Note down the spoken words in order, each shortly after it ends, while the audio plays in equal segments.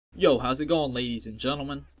Yo, how's it going, ladies and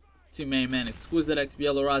gentlemen? It's your main man,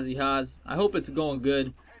 MrExquiziteXBL or Ozzy Haas. I hope it's going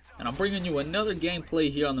good, and I'm bringing you another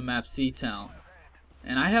gameplay here on the map Seatown.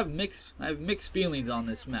 And I have mixed feelings on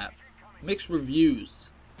this map, mixed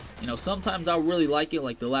reviews. You know, sometimes I really like it,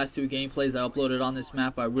 like the last two gameplays I uploaded on this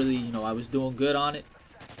map. I really, I was doing good on it.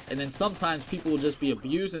 And then sometimes people will just be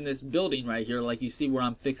abusing this building right here, like you see where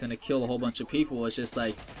I'm fixing to kill a whole bunch of people. It's just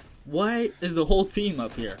like, why is the whole team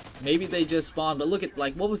up here? Maybe they just spawned, but look at,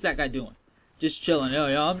 like, what was that guy doing? Just chilling. Oh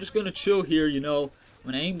yeah, I'm just gonna chill here,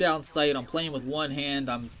 When I aim down sight, I'm playing with one hand,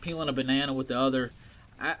 I'm peeling a banana with the other.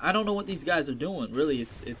 I don't know what these guys are doing, really.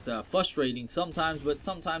 It's frustrating sometimes, but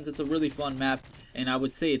sometimes it's a really fun map, and I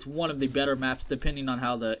would say it's one of the better maps depending on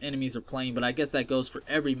how the enemies are playing, but I guess that goes for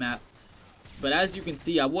every map. But as you can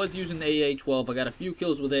see, I was using the AA-12. I got a few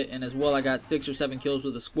kills with it, and as well I got 6 or 7 kills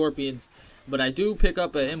with the Scorpions. But I do pick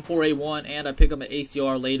up an M4A1, and I pick up an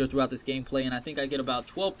ACR later throughout this gameplay, and I think I get about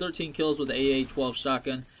 12-13 kills with the AA-12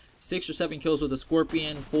 shotgun, 6 or 7 kills with the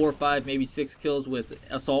Scorpion, 4 or 5, maybe 6 kills with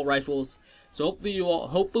assault rifles. So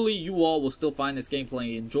hopefully you all will still find this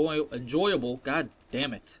gameplay enjoyable. God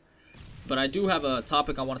damn it. But I do have a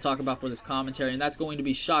topic I want to talk about for this commentary, and that's going to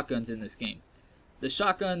be shotguns in this game. The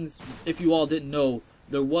shotguns, if you all didn't know,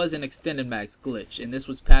 there was an extended mags glitch, and this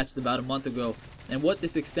was patched about a month ago. And what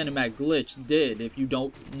this extended mag glitch did, if you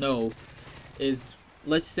don't know, is,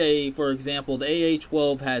 let's say, for example, the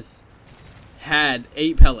AA-12 had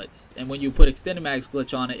 8 pellets, and when you put extended mags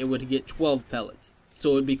glitch on it, it would get 12 pellets.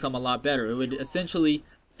 So it would become a lot better. It would essentially,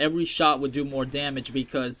 every shot would do more damage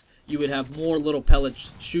because you would have more little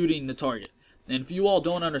pellets shooting the target. And if you all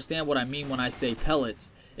don't understand what I mean when I say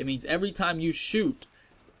pellets, it means every time you shoot,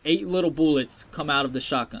 8 little bullets come out of the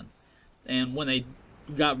shotgun. And when they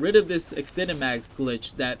got rid of this extended mags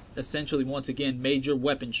glitch, that essentially once again made your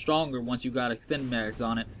weapon stronger once you got extended mags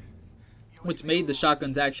on it, which made the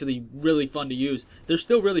shotguns actually really fun to use. They're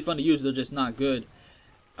still really fun to use, they're just not good.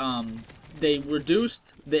 They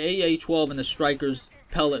reduced the AA-12 and the Striker's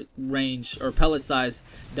pellet range, or pellet size,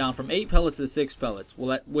 down from 8 pellets to 6 pellets.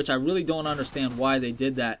 Well, which I really don't understand why they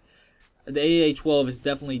did that. The AA-12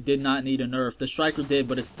 definitely did not need a nerf. The Striker did,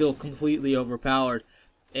 but it's still completely overpowered.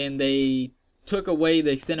 And they took away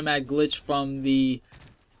the extended mag glitch from the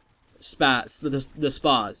spas. So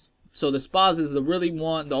the spas is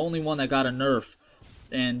the only one that got a nerf.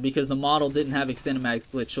 And because the model didn't have extended mags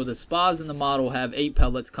glitch, so the spas in the model have 8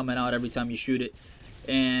 pellets coming out every time you shoot it.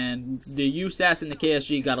 And the USAS and the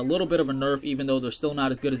KSG got a little bit of a nerf, even though they're still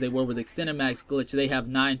not as good as they were with extended mags glitch. They have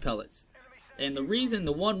 9 pellets. And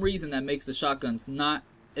the one reason that makes the shotguns not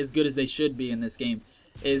as good as they should be in this game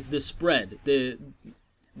is the spread, the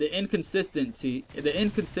inconsistency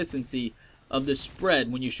of the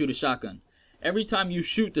spread when you shoot a shotgun. Every time you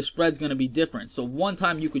shoot, the spread's going to be different. So one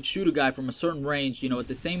time you could shoot a guy from a certain range, at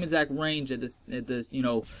the same exact range, the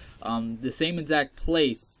same exact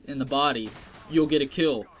place in the body, you'll get a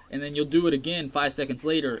kill. And then you'll do it again 5 seconds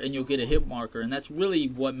later, and you'll get a hit marker. And that's really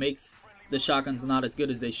what makes the shotguns not as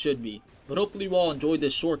good as they should be. But hopefully you all enjoyed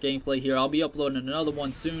this short gameplay here. I'll be uploading another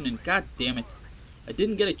one soon, and god damn it, I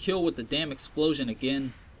didn't get a kill with the damn explosion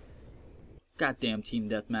again. Goddamn team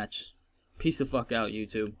deathmatch. Peace the fuck out,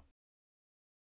 YouTube.